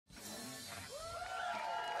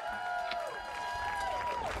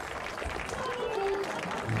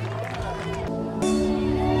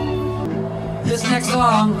next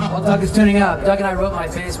song, while Doug is tuning up, Doug and I wrote in my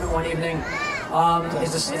basement one evening.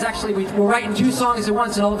 It's actually, we're writing two songs at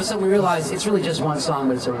once, and all of a sudden we realize it's really just one song,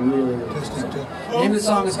 but it's a really, really good song. The name of the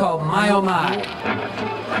song is called My Oh My.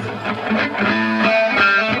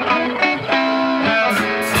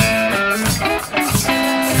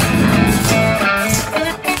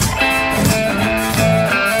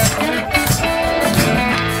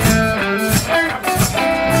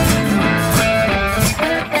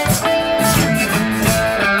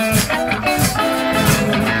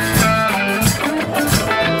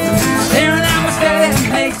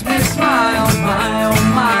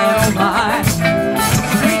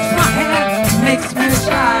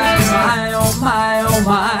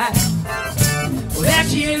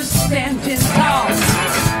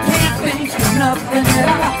 Nothing at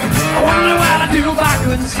all. I wonder what I'd do if I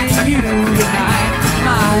couldn't see you tonight.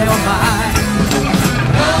 My oh my.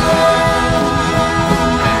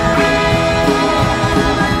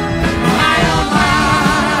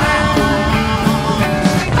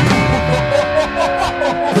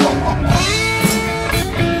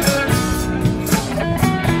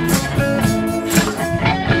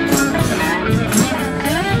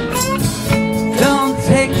 Don't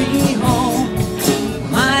take me home.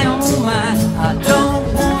 My oh my. I don't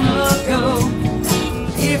wanna go.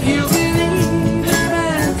 If you believe it's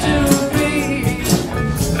meant to be.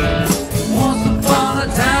 Once upon a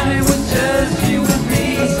time it was just you and me.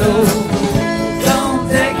 So don't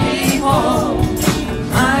take me home.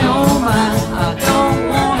 My oh my, I don't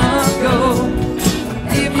wanna go.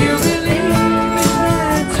 If you believe it's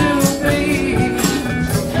meant to be.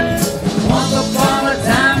 Once upon a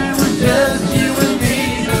time it was just you and me.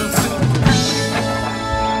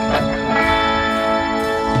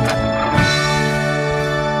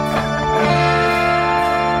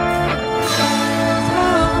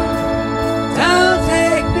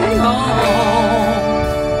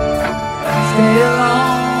 Stay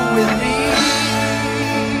along with me.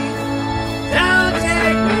 Don't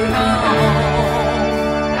take me home.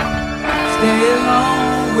 Stay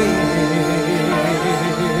along with me.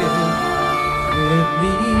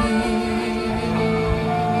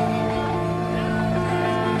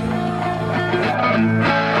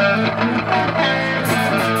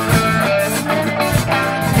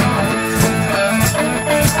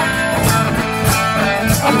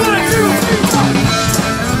 I'm gonna do it.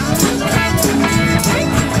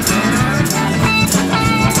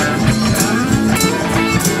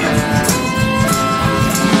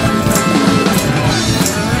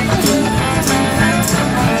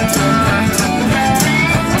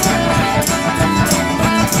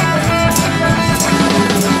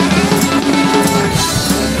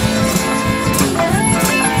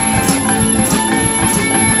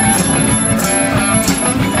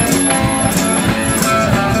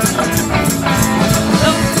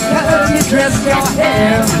 Dress your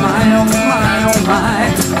hair, my oh my, oh my.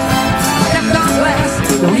 Stepped on glass,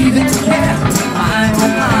 don't even care, my oh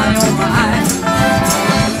my, oh my.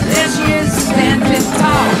 There she is, standing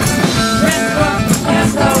tall, dressed up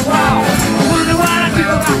against the wall. I wonder what I'd do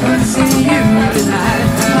if I couldn't see you tonight,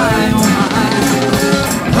 my oh my.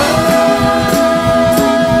 Oh,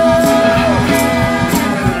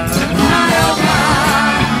 my oh my.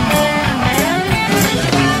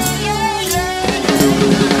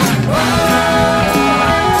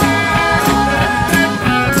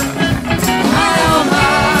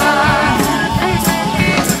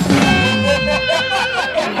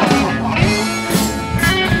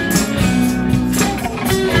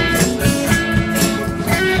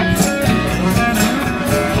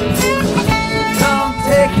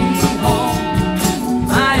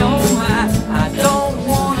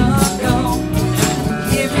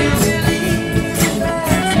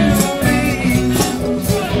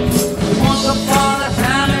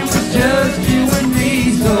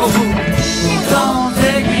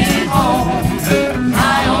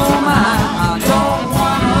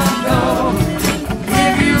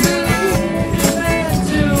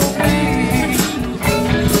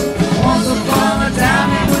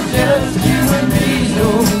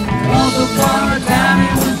 Once upon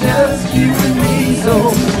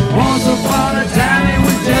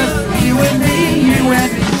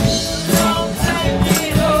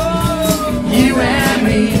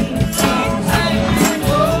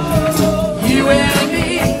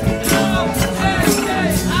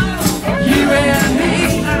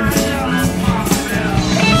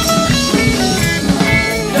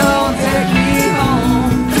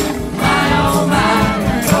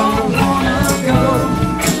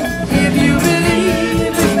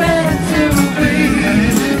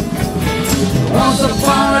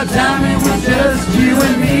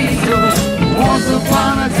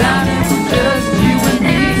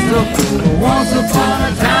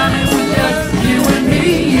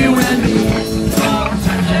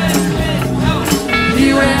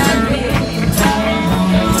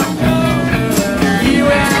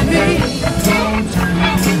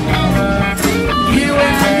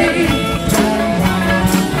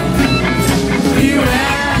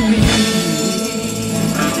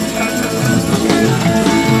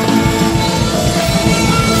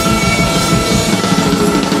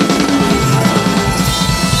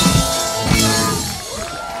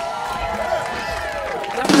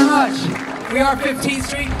We are 15th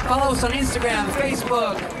Street. Follow us on Instagram,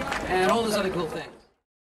 Facebook, and all those other cool things.